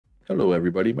Hello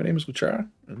everybody, my name is Luchara,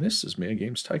 and this is Man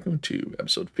Games Tycoon 2,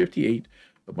 episode 58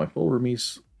 of my full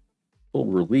release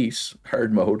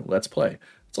hard mode Let's Play.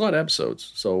 It's a lot of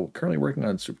episodes, so currently working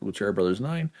on Super Luchara Brothers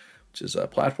 9, which is a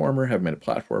platformer. Haven't made a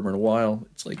platformer in a while.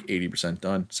 It's like 80%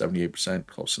 done, 78%,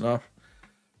 close enough.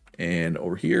 And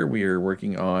over here we are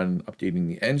working on updating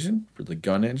the engine for the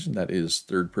gun engine that is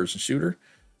third-person shooter,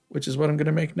 which is what I'm going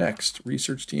to make next.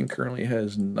 Research team currently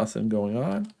has nothing going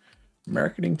on.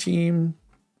 Marketing team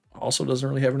also doesn't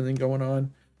really have anything going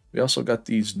on. We also got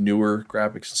these newer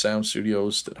graphics and sound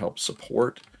studios that help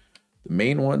support the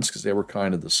main ones because they were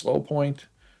kind of the slow point.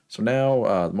 So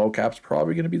now the mocap's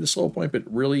probably going to be the slow point, but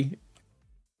really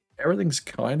everything's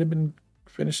kind of been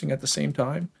finishing at the same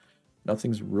time.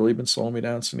 Nothing's really been slowing me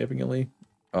down significantly.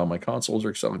 My consoles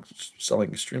are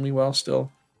selling extremely well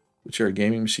still. Which our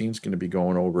gaming machine is going to be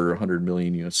going over 100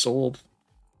 million units sold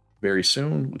very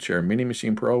soon. Which our Mini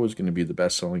Machine Pro is going to be the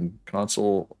best-selling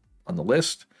console on the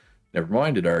list. Never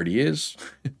mind, it already is,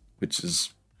 which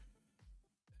is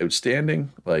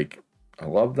outstanding. Like, I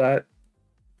love that.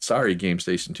 Sorry, Game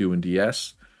Station 2 and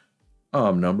DS.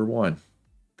 Number one.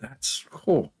 That's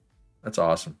cool. That's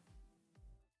awesome.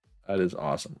 That is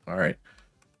awesome. All right.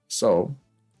 So,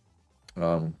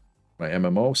 my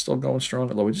MMO is still going strong.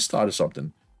 Although I just thought of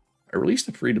something. I released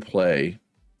a free-to-play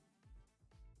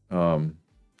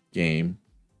game,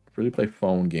 free-to-play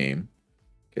phone game.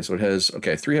 Okay, so it has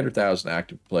 300,000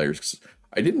 active players.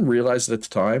 I didn't realize it at the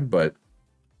time, but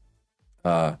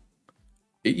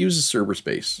it uses server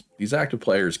space. These active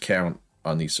players count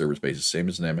on these server spaces, same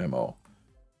as an MMO.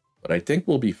 But I think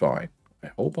we'll be fine.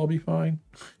 I hope I'll be fine.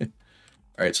 All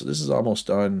right, so this is almost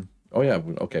done. Oh yeah,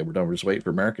 okay, we're done. We're just waiting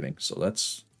for marketing. So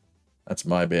that's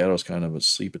my bad. I was kind of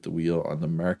asleep at the wheel on the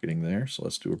marketing there. So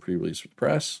let's do a pre-release with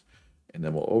press, and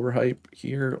then we'll overhype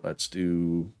here. Let's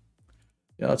do.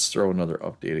 Yeah, let's throw another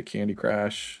update at Candy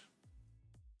Crush.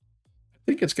 I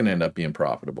think it's going to end up being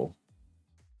profitable.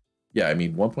 Yeah, I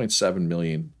mean, 1.7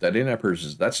 million. That in-app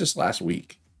purchases, that's just last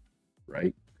week,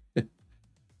 right?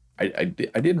 I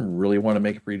didn't really want to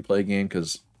make a free-to-play game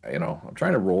because, I'm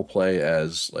trying to role play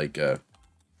as like a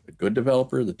good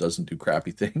developer that doesn't do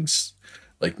crappy things,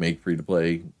 like make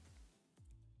free-to-play.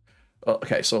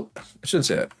 Okay, so I shouldn't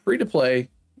say that. Free-to-play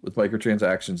with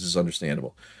microtransactions is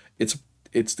understandable.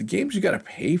 It's the games you got to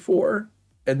pay for,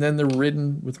 and then they're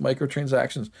ridden with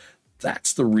microtransactions.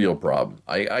 That's the real problem.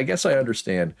 I guess I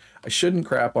understand. I shouldn't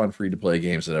crap on free-to-play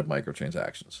games that have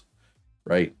microtransactions,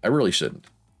 right? I really shouldn't.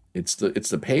 It's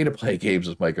the pay-to-play games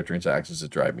with microtransactions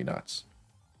that drive me nuts.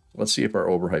 Let's see if our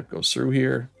overhype goes through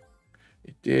here.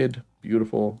 It did.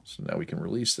 Beautiful. So now we can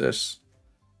release this.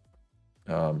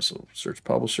 So search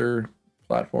publisher,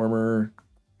 platformer.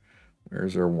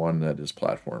 Where's our one that is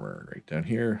platformer? Right down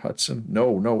here. Hudson. No.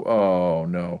 Oh,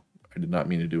 no. I did not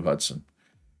mean to do Hudson.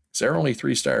 They're only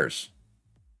 3 stars.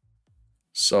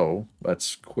 So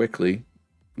let's quickly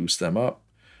boost them up.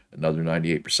 Another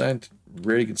 98%.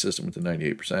 Very consistent with the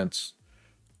 98%.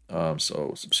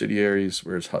 So subsidiaries.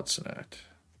 Where's Hudson at?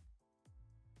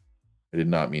 I did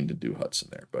not mean to do Hudson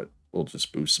there, but we'll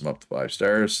just boost them up to 5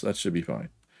 stars. That should be fine.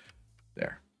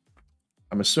 There.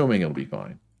 I'm assuming it'll be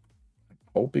fine.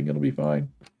 Hoping it'll be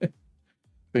fine.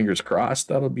 Fingers crossed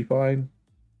that'll be fine.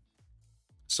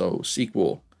 So,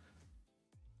 sequel.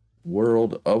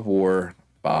 World of War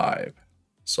 5.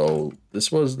 So,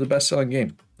 this was the best-selling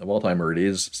game of all time, or it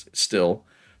is still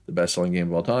the best-selling game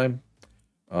of all time.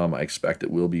 I expect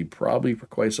it will be probably for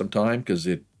quite some time, because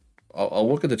I'll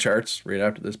look at the charts right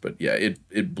after this, but yeah,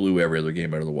 it blew every other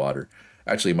game out of the water.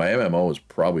 Actually, my MMO is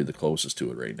probably the closest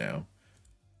to it right now.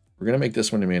 We're going to make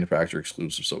this one a manufacturer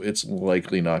exclusive, so it's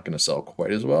likely not going to sell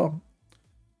quite as well.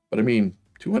 But I mean,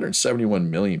 271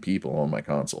 million people own my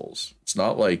consoles. It's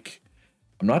not like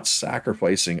I'm not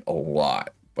sacrificing a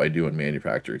lot by doing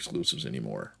manufacturer exclusives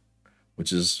anymore,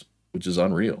 which is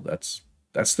unreal. That's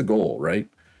the goal, right?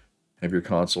 Have your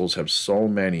consoles have so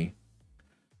many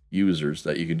users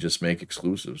that you can just make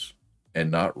exclusives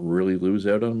and not really lose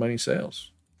out on many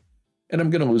sales. And I'm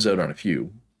going to lose out on a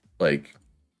few, like,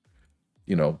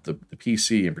 the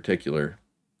PC in particular.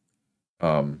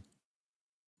 Where's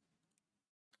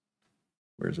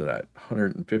it at?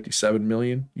 157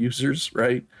 million users,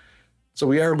 right? So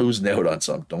we are losing out on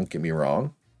some, don't get me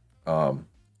wrong. But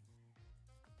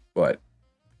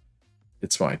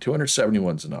it's fine.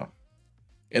 271's enough.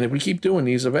 And if we keep doing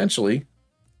these eventually,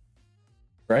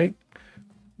 right,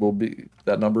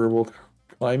 that number will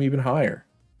climb even higher.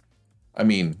 I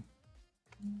mean,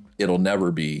 it'll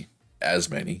never be as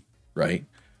many, right?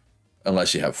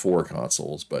 Unless you have 4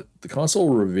 consoles, but the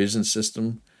console revision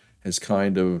system has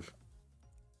kind of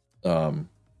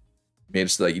Made it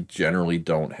so that you generally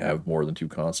don't have more than 2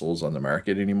 consoles on the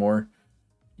market anymore.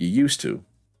 You used to.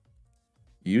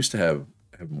 You used to have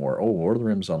more. Oh, Lord of the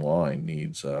Rings Online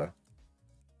needs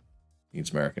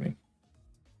marketing.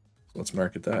 So let's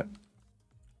market that.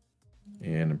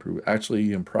 And improve.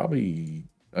 Actually,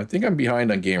 I think I'm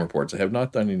behind on game reports. I have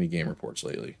not done any game reports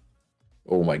lately.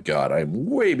 Oh my god, I'm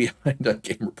way behind on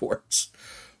game reports.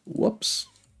 Whoops.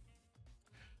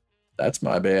 That's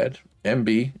my bad.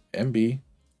 MB.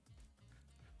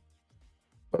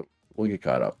 But we'll get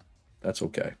caught up. That's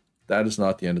okay. That is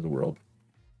not the end of the world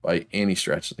by any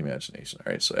stretch of the imagination.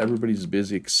 All right, so everybody's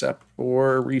busy except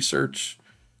for research,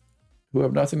 who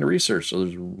have nothing to research, so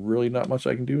there's really not much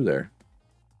I can do there.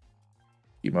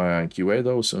 Keep my eye on QA,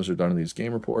 though, as soon as they're done in these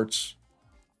game reports.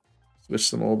 Switch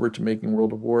them over to making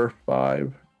World of War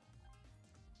 5.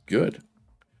 Good.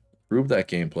 Improve that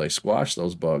gameplay. Squash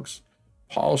those bugs.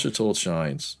 Polish it till it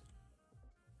shines.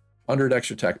 100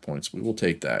 extra tech points. We will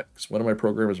take that. Because one of my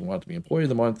programmers want to be Employee of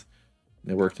the Month,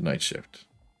 and they work the night shift.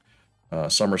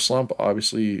 Summer slump,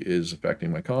 obviously, is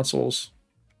affecting my consoles.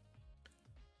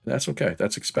 And that's okay.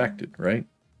 That's expected, right?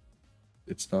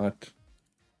 It's not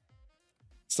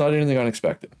anything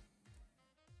unexpected.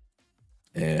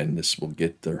 And this will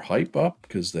get their hype up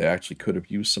because they actually could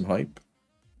have used some hype.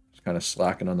 Just kind of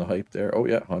slacking on the hype there. Oh,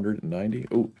 yeah, 190.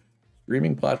 Oh,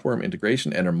 streaming platform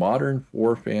integration and a modern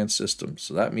 4-fan system.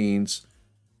 So that means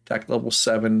Tech Level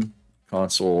 7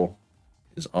 console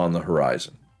is on the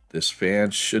horizon. This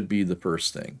fan should be the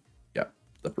first thing. Yeah,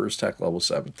 the first Tech Level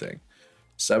 7 thing.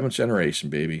 7th generation,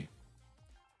 baby.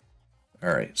 All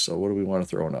right, so what do we want to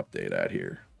throw an update at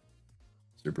here?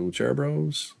 Super Blue Chair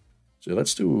Bros. So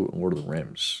let's do Lord of the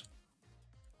Rings.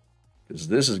 Because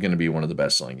this is going to be one of the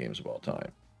best-selling games of all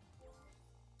time.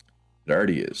 It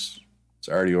already is. It's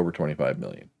already over 25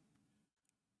 million.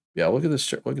 Yeah, look at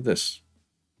this. Look at this.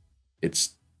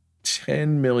 It's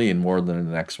 10 million more than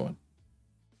the next one.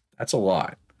 That's a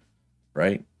lot,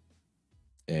 right?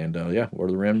 And yeah,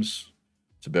 Lord of the Rings.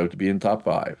 It's about to be in top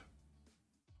 5.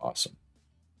 Awesome.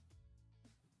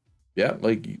 Yeah,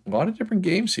 like a lot of different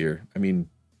games here. I mean,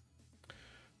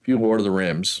 a few Lord of the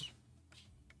Rings,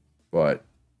 but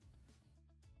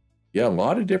yeah, a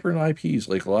lot of different IPs,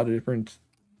 like a lot of different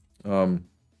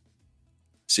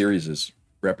series is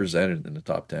represented in the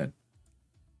top 10,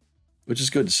 which is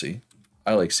good to see.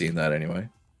 I like seeing that anyway.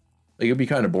 Like, it'd be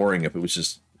kind of boring if it was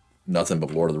just nothing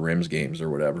but Lord of the Rings games or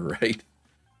whatever, right?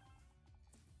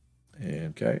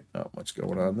 Okay, not much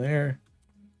going on there.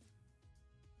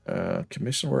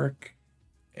 Commission work,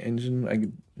 engine. I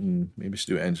could maybe just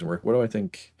do engine work. What do I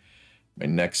think my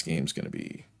next game's going to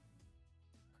be?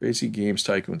 Crazy Games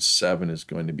Tycoon 7 is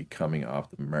going to be coming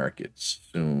off the market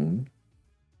soon.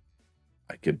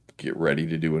 I could get ready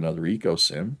to do another eco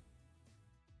sim.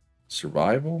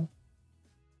 Survival.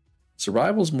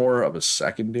 Survival's more of a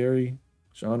secondary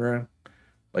genre.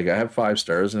 Like, I have 5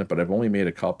 stars in it, but I've only made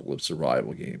a couple of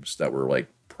survival games that were like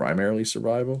primarily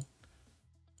survival.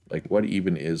 Like, what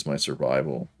even is my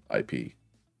survival IP?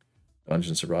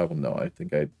 Dungeon Survival? No, I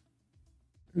think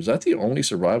is that the only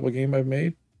survival game I've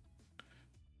made?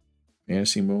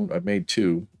 Fantasy Moon? I've made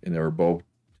 2, and they were both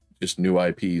just new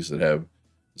IPs that have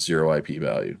 0 IP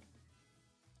value.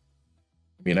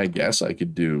 I mean, I guess I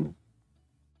could do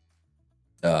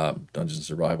Dungeon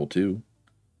Survival 2.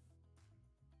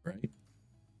 Right?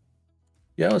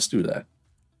 Yeah, let's do that.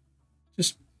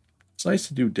 Just, it's nice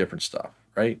to do different stuff,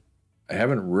 right? I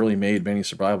haven't really made many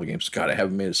survival games. God, I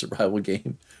haven't made a survival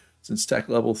game since Tech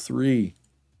Level 3.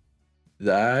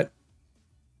 That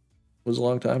was a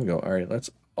long time ago. All right, let's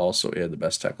also add the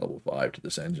best Tech Level 5 to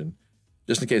this engine,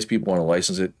 just in case people want to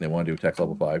license it and they want to do a Tech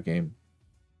Level 5 game.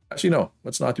 Actually, no,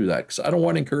 let's not do that, because I don't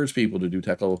want to encourage people to do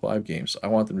Tech Level 5 games. I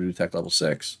want them to do Tech Level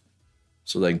 6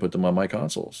 so they can put them on my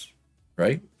consoles,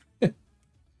 right?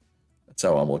 That's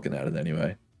how I'm looking at it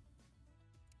anyway.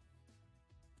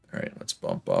 All right, let's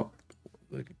bump up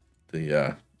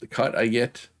the cut I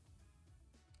get.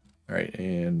 All right,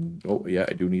 and oh yeah,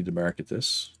 I do need to market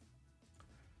this.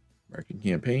 Marketing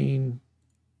campaign,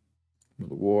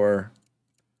 the war.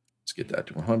 Let's get that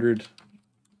to 100,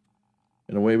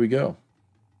 and away we go.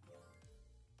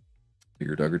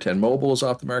 Digger Dugger 10 mobile is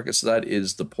off the market, so that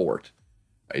is the port.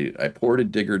 I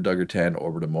ported Digger Dugger 10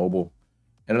 over to mobile,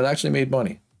 and it actually made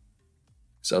money.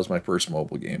 So that was my first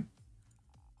mobile game.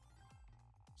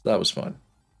 So that was fun.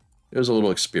 It was a little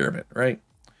experiment, right?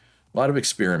 A lot of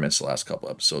experiments the last couple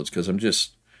episodes, because I'm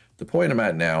just, the point I'm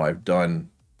at now, I've done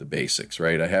the basics,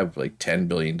 right? I have like $10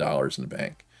 billion in the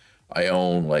bank. I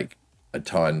own like a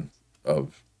ton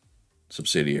of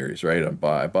subsidiaries, right? I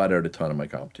bought out a ton of my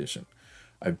competition.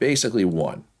 I've basically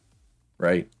won,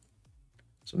 right?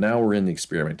 So now we're in the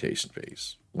experimentation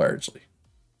phase, largely.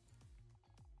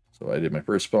 So I did my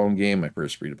first phone game, my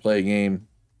first free-to-play game.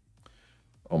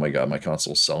 Oh my God, my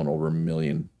console's selling over 1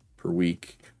 million per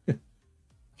week.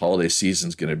 Holiday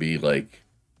season's going to be like,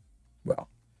 well,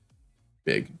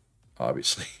 big,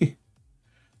 obviously.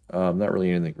 Not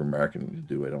really anything for marketing to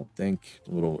do, I don't think.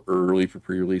 A little early for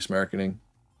pre-release marketing,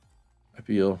 I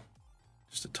feel.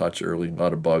 Just a touch early. A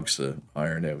lot of bugs to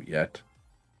iron out yet.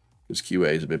 Because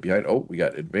QA is a bit behind. Oh, we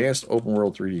got advanced open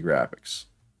world 3D graphics.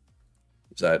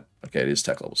 Is that... Okay, it is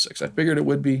tech level 6. I figured it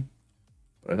would be.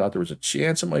 But I thought there was a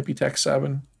chance it might be tech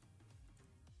 7.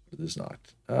 But it is not.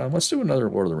 Let's do another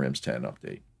Lord of the Rings 10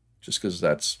 update. Just because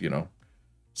that's, you know,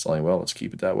 selling well. Let's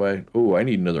keep it that way. Oh, I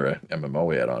need another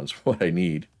MMO add-on is what I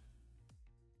need.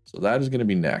 So that is going to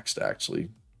be next, actually.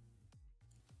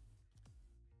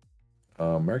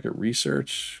 Market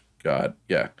research. God,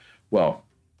 yeah. Well,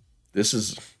 this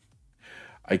is...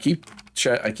 I keep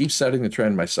setting the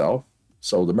trend myself.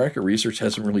 So the market research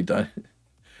hasn't really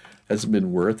hasn't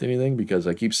been worth anything because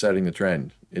I keep setting the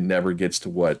trend. It never gets to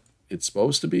what it's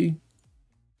supposed to be.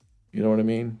 You know what I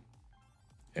mean?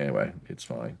 Anyway, it's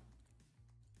fine.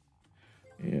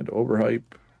 And overhype.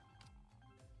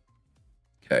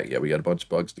 Okay, yeah, we got a bunch of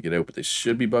bugs to get out, but they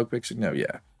should be bug fixing now.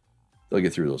 Yeah, they'll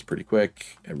get through those pretty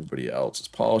quick. Everybody else is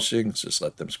polishing. Let's just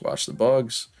let them squash the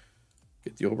bugs.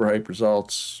 Get the overhype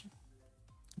results.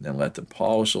 And then let them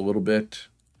polish a little bit.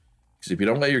 Because if you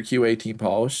don't let your QA team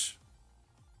polish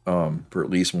for at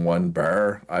least one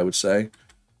bar, I would say,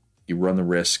 you run the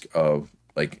risk of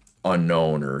like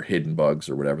unknown or hidden bugs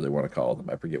or whatever they want to call them.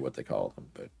 I forget what they call them,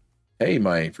 but hey,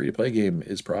 my free-to-play game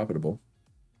is profitable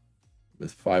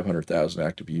with 500,000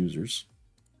 active users.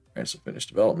 All right, so finish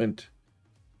development.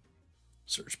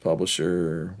 Search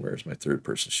publisher. Where's my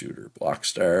third-person shooter?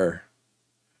 Blockstar.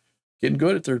 Getting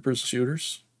good at third-person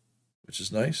shooters, which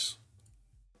is nice.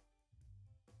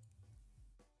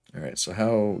 All right, so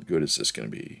how good is this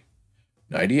going to be?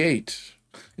 98.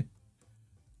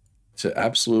 To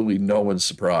absolutely no one's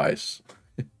surprise.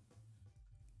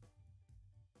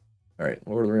 All right,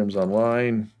 Lord of the Rings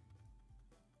Online.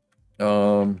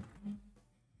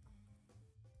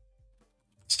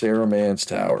 Saruman's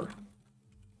Tower.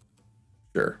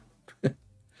 Sure.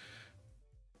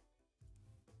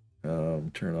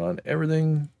 Turn on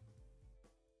everything.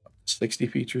 60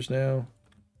 features now.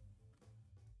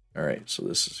 All right, so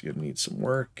this is going to need some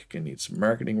work. Going to need some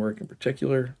marketing work in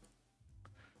particular.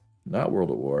 Not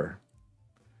World at War.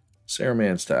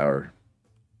 Saruman's Tower.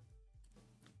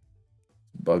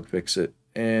 Bug fix it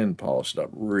and polish it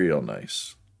up real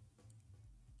nice.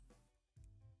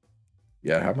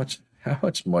 Yeah, how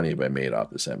much money have I made off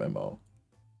this MMO?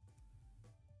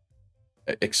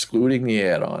 Excluding the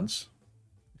add-ons,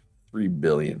 $3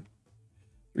 billion.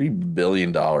 $3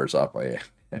 billion off my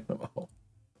MMO.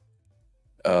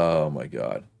 Oh my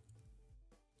God.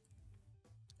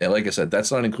 And like I said,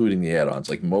 that's not including the add-ons.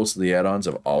 Like most of the add-ons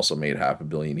have also made $500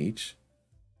 million each.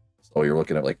 So you're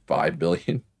looking at like $5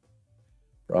 billion.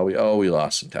 Probably, oh, we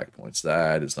lost some tech points.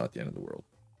 That is not the end of the world.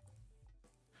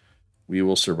 We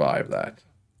will survive that.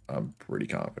 I'm pretty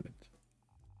confident.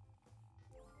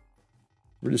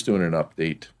 We're just doing an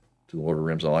update to the Lord of the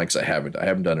Rings Online because I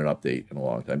haven't done an update in a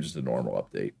long time, just a normal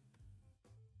update.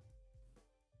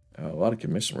 A lot of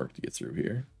commission work to get through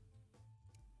here.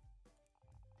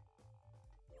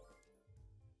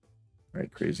 All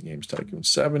right, Crazy Games Tycoon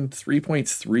 7,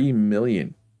 3.3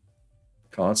 million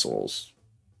consoles.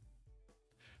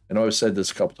 I know I've said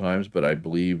this a couple times, but I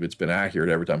believe it's been accurate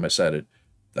every time I said it.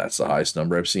 That's the highest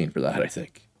number I've seen for that, I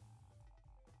think.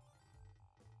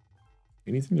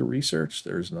 Anything to research?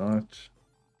 There's not.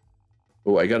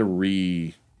 Oh, I got to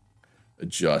readjust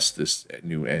this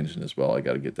new engine as well. I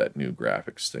got to get that new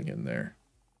graphics thing in there.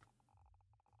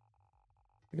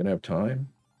 I'm going to have time.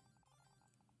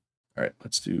 All right,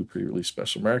 let's do pre-release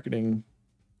special marketing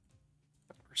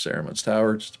for Saruman's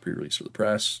Tower, just a pre-release for the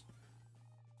press.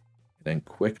 And then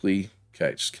quickly,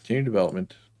 okay, just continue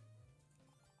development.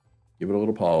 Give it a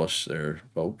little polish there,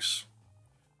 folks.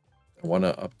 I want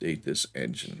to update this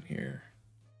engine here.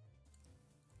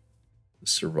 The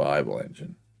survival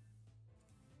engine.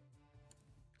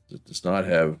 It does not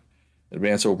have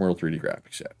advanced open world 3D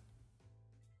graphics yet.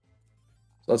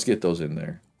 So let's get those in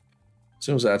there. As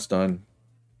soon as that's done,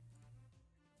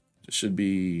 it should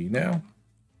be now,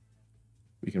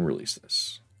 we can release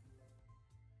this.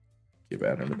 Give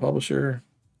add-on to publisher.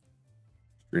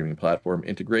 Streaming platform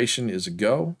integration is a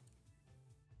go.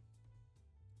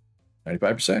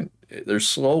 95%. They're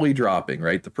slowly dropping,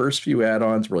 right? The first few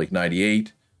add-ons were like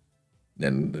 98.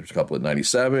 Then there's a couple at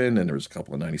 97, and there was a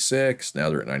couple at 96. Now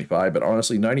they're at 95. But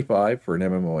honestly, 95 for an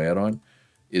MMO add-on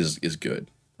is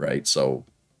good. right? So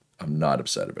I'm not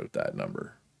upset about that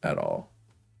number at all.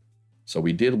 So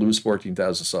we did lose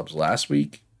 14,000 subs last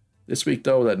week. This week,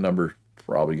 though, that number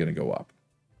probably going to go up,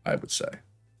 I would say.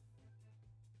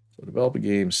 So develop a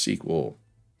game, sequel,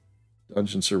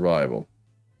 dungeon survival.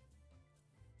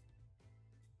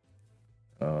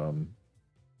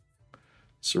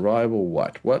 Survival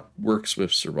what? What works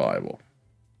with survival?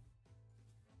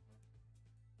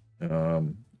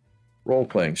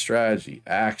 Role-playing, strategy,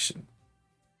 action,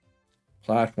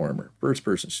 platformer,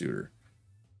 first-person shooter.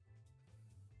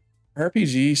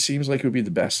 RPG seems like it would be the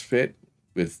best fit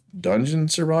with dungeon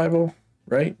survival,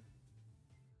 right?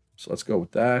 So let's go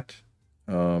with that.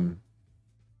 Is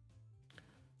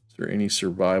there any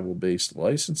survival-based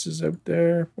licenses out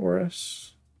there for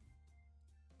us?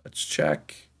 Let's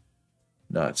check.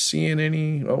 Not seeing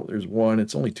any. Oh, there's one.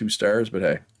 It's only 2 stars, but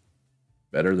hey,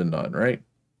 better than none, right?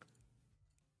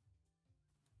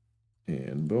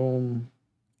 And boom.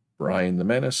 Brian the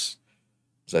Menace.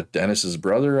 Is that Dennis's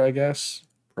brother, I guess?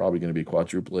 Probably going to be a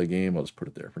quadruple A game. I'll just put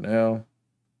it there for now.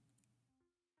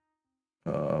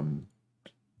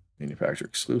 Manufacturer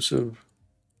exclusive.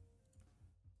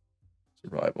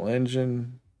 Survival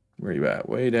engine. Where are you at?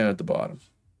 Way down at the bottom.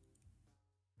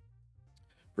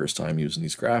 First time using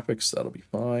these graphics. That'll be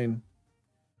fine.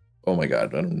 Oh my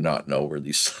god, I do not know where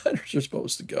these sliders are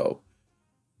supposed to go.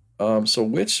 So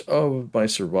which of my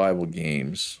survival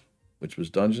games, which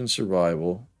was Dungeon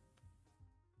Survival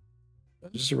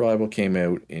came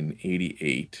out in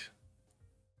 88.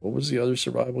 What was the other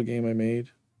survival game I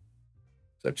made?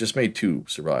 So I've just made 2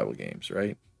 survival games,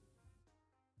 right?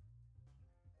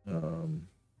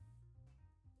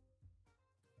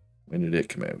 When did it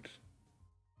come out?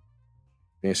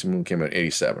 Fantasy Moon came out in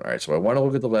 87. All right, so I want to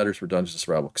look at the letters for Dungeon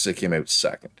Survival because it came out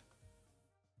second.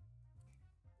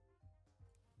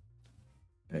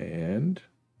 And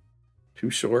too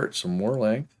short, some more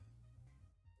length,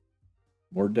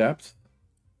 more depth.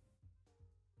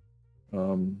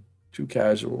 Too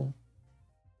casual,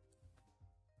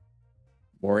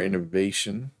 more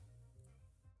innovation,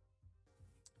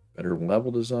 better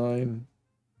level design,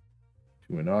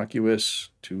 too innocuous,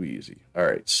 too easy. All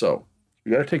right, so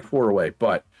we got to take 4 away,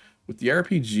 but with the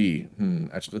RPG,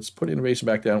 actually, let's put innovation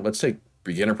back down. Let's take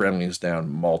beginner friendliness down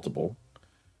multiple.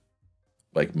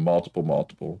 Like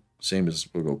multiple. Same as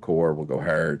we'll go core, we'll go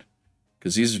hard.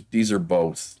 Because these are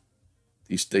both,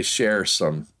 they share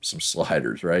some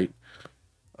sliders, right?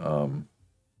 I'm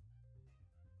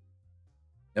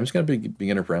just going to be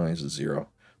beginner friendliness at 0.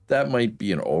 That might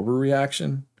be an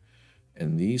overreaction.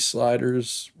 And these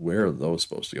sliders, where are those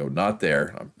supposed to go? Not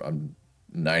there. I'm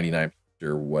 99%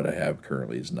 sure what I have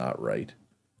currently is not right.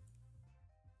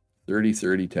 30,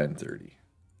 30, 10, 30.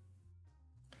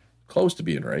 Close to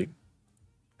being right,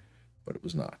 but it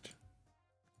was not.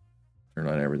 Turn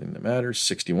on everything that matters.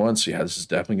 61. So yeah, this is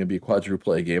definitely going to be a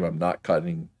quadruple A game. I'm not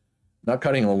cutting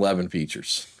 11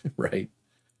 features, right?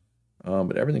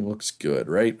 But everything looks good,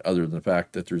 right? Other than the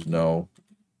fact that there's no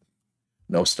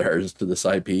stars to this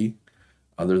IP.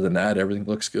 Other than that, everything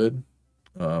looks good.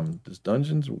 Does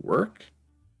Dungeons work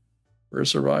for a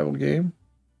survival game?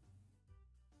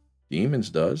 Demons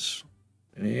does,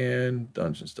 and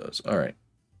Dungeons does. All right,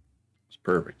 it's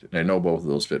perfect. And I know both of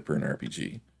those fit for an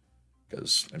RPG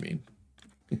because I mean,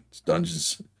 it's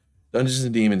Dungeons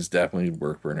and Demons definitely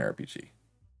work for an RPG.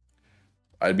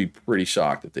 I'd be pretty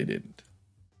shocked if they didn't.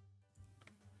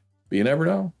 But you never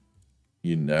know.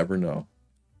 You never know.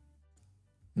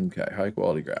 Okay, high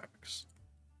quality graphics.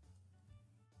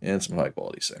 And some high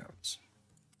quality sounds.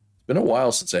 It's been a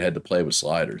while since I had to play with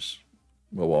sliders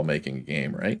while making a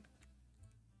game, right?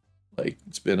 Like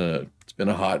it's been a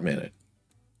hot minute.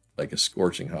 Like a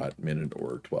scorching hot minute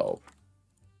or 12.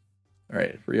 All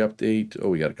right, free update. Oh,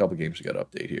 we got a couple games we got to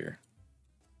update here.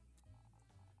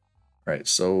 All right,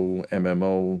 so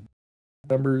MMO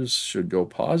numbers should go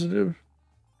positive.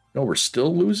 No, we're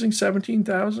still losing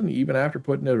 17,000 even after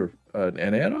putting out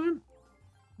an add-on?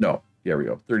 No, here we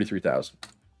go, 33,000.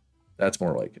 That's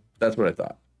more like it. That's what I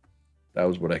thought. That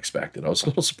was what I expected. I was a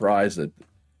little surprised that,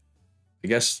 I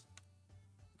guess,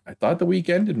 I thought the week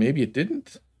ended. Maybe it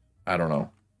didn't. I don't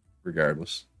know.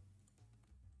 Regardless.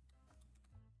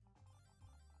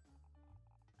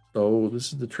 So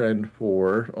this is the trend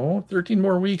for, 13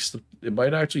 more weeks. It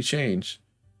might actually change.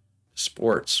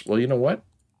 Sports. Well, you know what?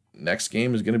 Next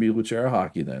game is going to be Luchera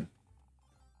Hockey then.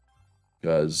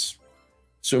 Because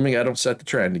assuming I don't set the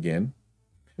trend again,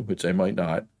 which I might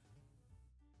not.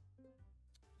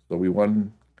 So we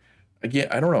won, again,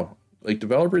 I don't know. Like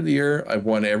Developer of the Year, I've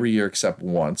won every year except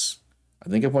once. I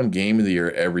think I've won Game of the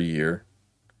Year every year.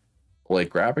 Like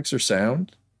graphics or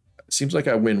sound. It seems like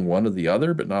I win one or the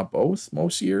other, but not both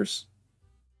most years.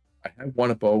 I have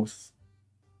one of both.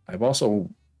 I've also,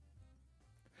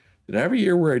 did I have a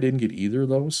year where I didn't get either of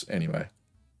those? Anyway.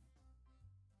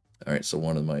 All right, so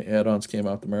one of my add-ons came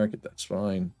out the market. That's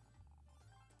fine.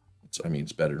 I mean,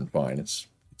 it's better than fine. It's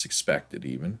expected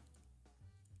even.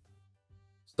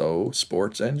 So,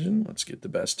 sports engine. Let's get the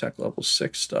best tech level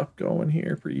 6 stuff going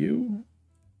here for you.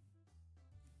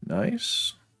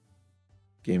 Nice.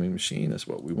 Gaming machine is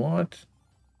what we want.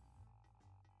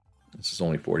 This is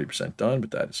only 40% done,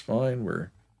 but that is fine.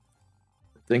 We're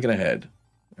thinking ahead.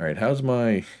 All right, how's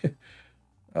my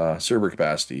server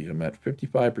capacity? I'm at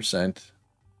 55%,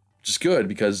 which is good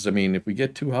because, I mean, if we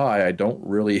get too high, I don't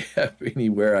really have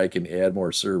anywhere I can add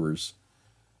more servers.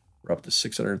 We're up to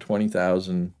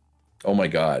 620,000. Oh my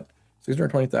God,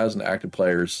 620,000 active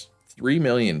players. 3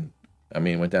 million. I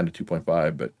mean, went down to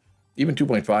 2.5, but even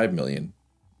 2.5 million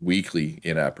weekly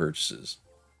in-app purchases.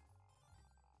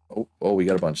 Oh, we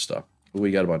got a bunch of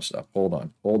stuff. Hold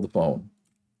on. Hold the phone.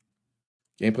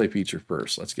 Gameplay feature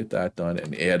first. Let's get that done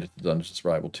and add it to Dungeon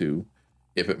Survival 2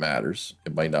 if it matters.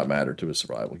 It might not matter to a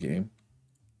survival game.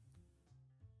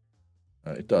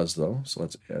 It does, though. So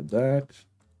let's add that.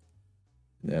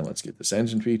 And then let's get this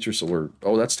engine feature. So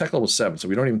that's tech level 7. So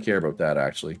we don't even care about that,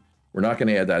 actually. We're not going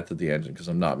to add that to the engine because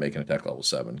I'm not making a tech level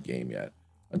 7 game yet.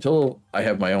 Until I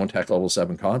have my own tech level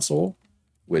 7 console,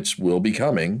 which will be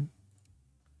coming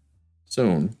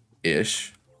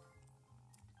soon-ish.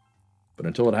 But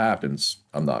until it happens,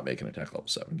 I'm not making a tech level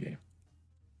 7 game.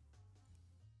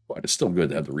 But it's still good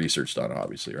to have the research done,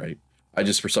 obviously, right? I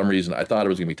just, for some reason, I thought it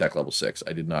was going to be tech level 6.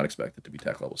 I did not expect it to be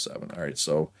tech level 7. All right,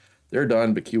 so they're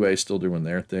done, but QA is still doing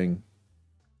their thing.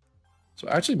 So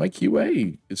actually, my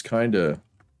QA is kind of,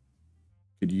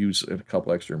 could use a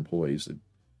couple extra employees.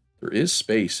 There is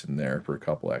space in there for a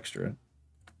couple extra.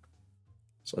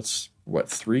 So let's, what,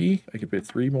 3? I could fit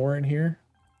 3 more in here.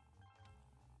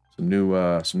 Some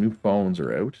new phones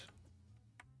are out.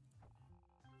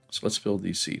 So let's fill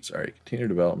these seats. All right, continue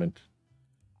development.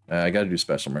 I got to do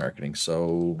special marketing.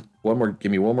 So one more.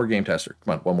 Give me one more game tester.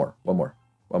 Come on, one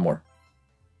more.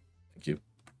 Thank you.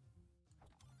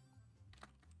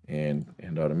 And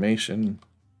automation.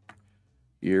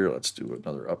 Here, let's do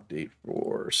another update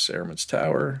for Cerements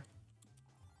Tower.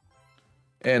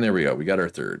 And there we go. We got our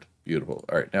 3rd. Beautiful.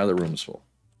 All right, now the room is full.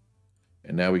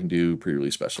 And now we can do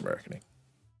pre-release special marketing.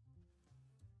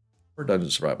 For Dungeon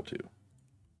Survival 2.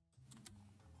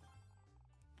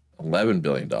 $11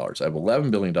 billion. I have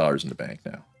 $11 billion in the bank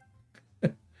now.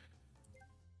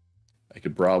 I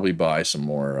could probably buy some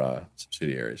more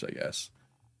subsidiaries, I guess.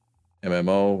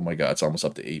 MMO, oh my God, it's almost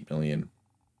up to 8 million.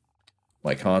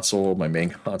 My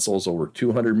main console is over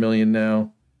 200 million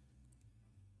now.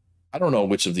 I don't know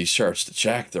which of these charts to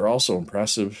check. They're also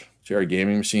impressive. Cherry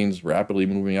Gaming Machines rapidly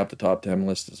moving up the top 10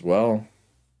 list as well.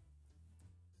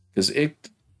 Because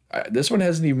this one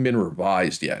hasn't even been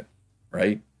revised yet,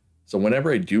 right? So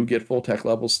whenever I do get full tech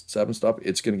level 7 stuff,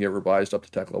 it's going to get revised up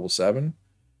to tech level 7.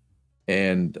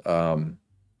 And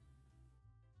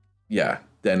yeah,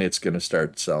 then it's going to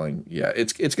start selling. Yeah,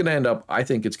 it's going to end up, I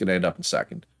think it's going to end up in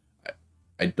 2nd.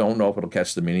 I don't know if it'll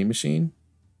catch the mini machine,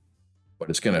 but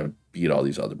it's going to beat all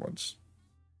these other ones.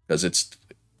 Because it's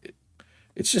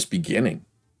just beginning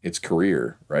its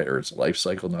career, right? Or its life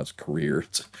cycle, not its career.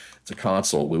 It's a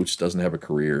console which doesn't have a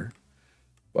career.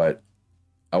 But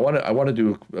I want to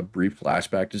do a brief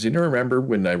flashback. Does anyone remember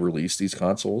when I released these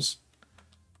consoles?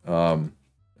 Oh,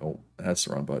 that's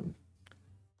the wrong button.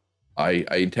 I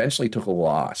intentionally took a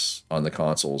loss on the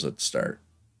consoles at the start,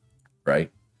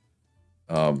 right?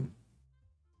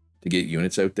 To get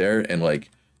units out there, and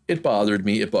like it bothered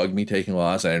me, it bugged me taking a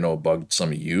loss. I know it bugged some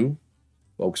of you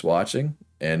folks watching,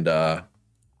 and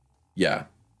yeah,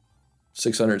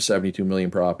 672 million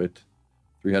profit,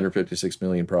 356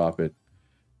 million profit.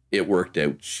 It worked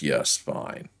out just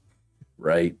fine,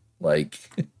 right?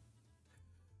 Like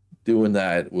doing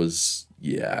that was,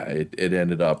 yeah, it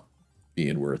ended up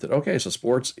being worth it. Okay, so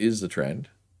sports is the trend,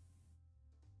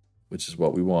 which is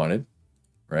what we wanted,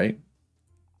 right?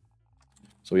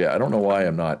 So yeah, I don't know why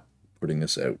I'm not putting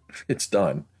this out. It's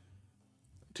done.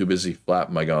 Too busy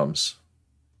flapping my gums.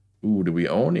 Ooh, do we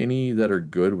own any that are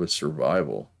good with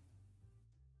survival?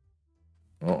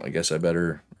 Well, I guess I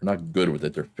better... They're not good with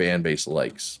it. Their fan base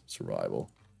likes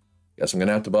survival. Guess I'm going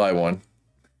to have to buy one.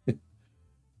 They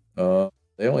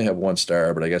only have 1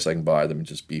 star, but I guess I can buy them and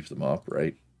just beef them up,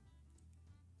 right?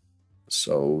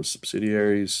 So,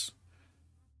 subsidiaries.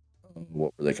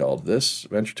 What were they called? This?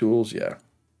 Venture Tools? Yeah.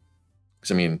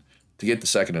 Because, I mean, to get the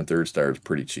 2nd and 3rd star is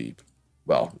pretty cheap.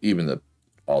 Well, even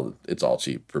it's all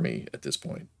cheap for me at this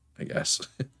point, I guess.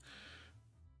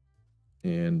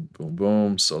 And boom,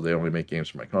 boom. So they only make games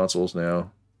for my consoles now.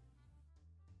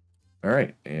 All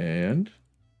right, and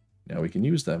now we can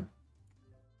use them.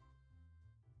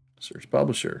 Search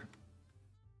publisher.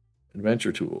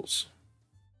 Adventure tools.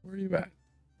 Where are you at?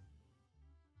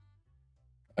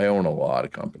 I own a lot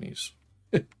of companies.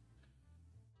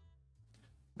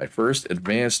 My first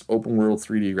advanced open world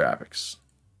 3D graphics.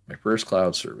 My first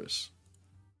cloud service.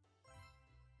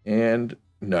 And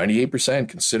 98%,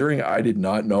 considering I did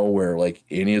not know where like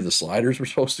any of the sliders were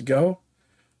supposed to go.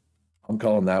 I'm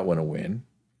calling that one a win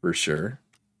for sure.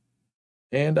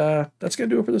 And that's going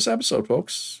to do it for this episode,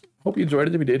 folks. Hope you enjoyed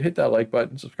it. If you did, hit that like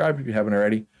button. Subscribe if you haven't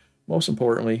already. Most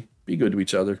importantly, be good to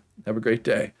each other. Have a great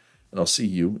day. And I'll see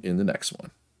you in the next one.